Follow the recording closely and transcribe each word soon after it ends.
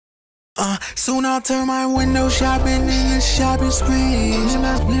Soon I'll turn my window shopping in the shopping spree.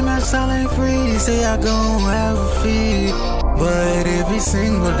 My selling free, say I gon' have a fee. But every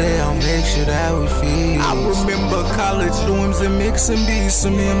single day I'll make sure that we feed. I remember college dorms and mixing beats, so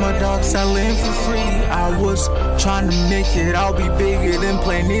me and my dog selling for free. I was trying to make it, I'll be bigger than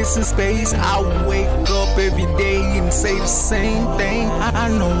planets in space. I wake up every day and say the same thing. I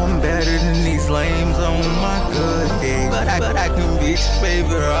know I'm better than these lames on my good days, but I can be your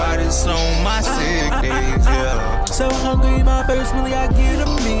favorite artist on my sick days, yeah. So hungry, my first meal, I get a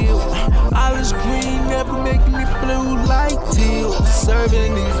meal. Olive green, never making me blue like teal.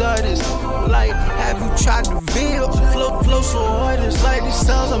 Serving these artists like, have you tried to veal? Flow so hard, it's like these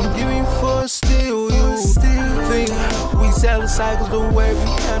songs I'm giving for a steal. You think we selling cycles the way we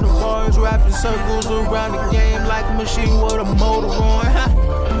handle bars, wrapping circles around the game like a machine with a motor on.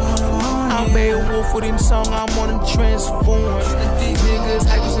 I'm Beowulf with him song, I'm on a transform. These niggas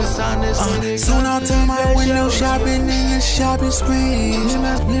hackers and signers. Soon I'll turn my window shopping in the shopping spree.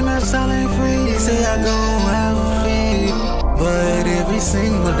 My selling free, say I gon' have a fee. But every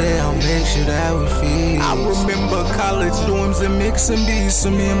single day I'll make sure that we feed. I remember college dorms and mixing beats, so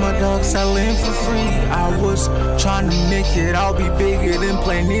me and my dog selling for free. I was trying to make it, I'll be bigger than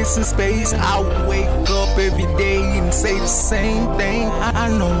planets in space. I wake up every day and say the same thing. I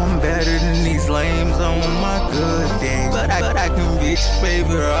know I'm better than these lames on my good days, but I can be your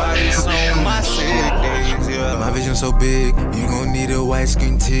favorite artist on my sick days, yeah. My vision so big, you gon' need a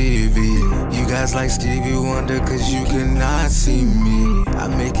widescreen TV. You guys like Stevie Wonder cause you cannot see me. I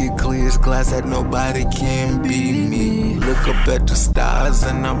make it clear as glass that nobody can beat me. Look up at the stars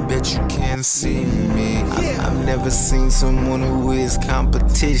and I bet you can't see me. I've never seen someone who is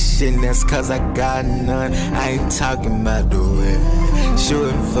competition, that's cause I got none. I ain't talking about the way.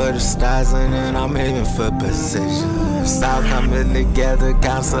 Shooting for the stars and then I'm aiming for position. Style coming together,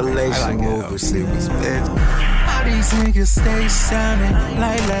 constellation over series, bitch. These niggas stay sounding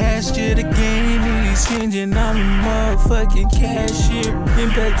like last year. The game is changing, I'm a motherfucking cashier.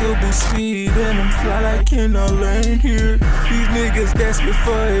 Impeccable speed and I'm fly like can I land here? These niggas desperate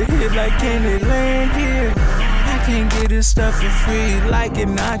for a hit like can they land here? I can't get this stuff for free like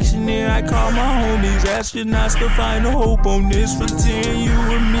an auctioneer. I call my homies astronauts to find a hope on this for 10. You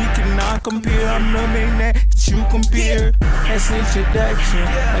and me cannot compare, I'm the main that you compare. That's introduction,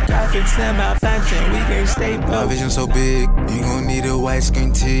 like I fix them malfunction. We can't stay broke. My vision so big, you gon' need a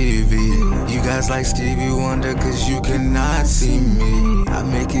widescreen TV. You guys like Stevie Wonder cause you cannot see me. I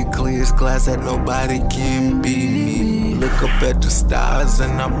make it clear as glass that nobody can beat me. Look up at the stars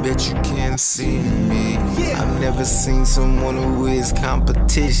and I bet you can't see me. I've never seen someone who is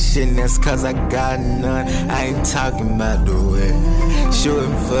competition, that's cause I got none. I ain't talking about the way.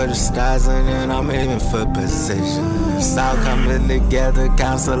 Shooting for the stars and then I'm aiming for position. Style coming together,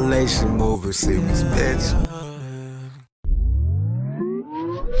 constellation over series, bitch.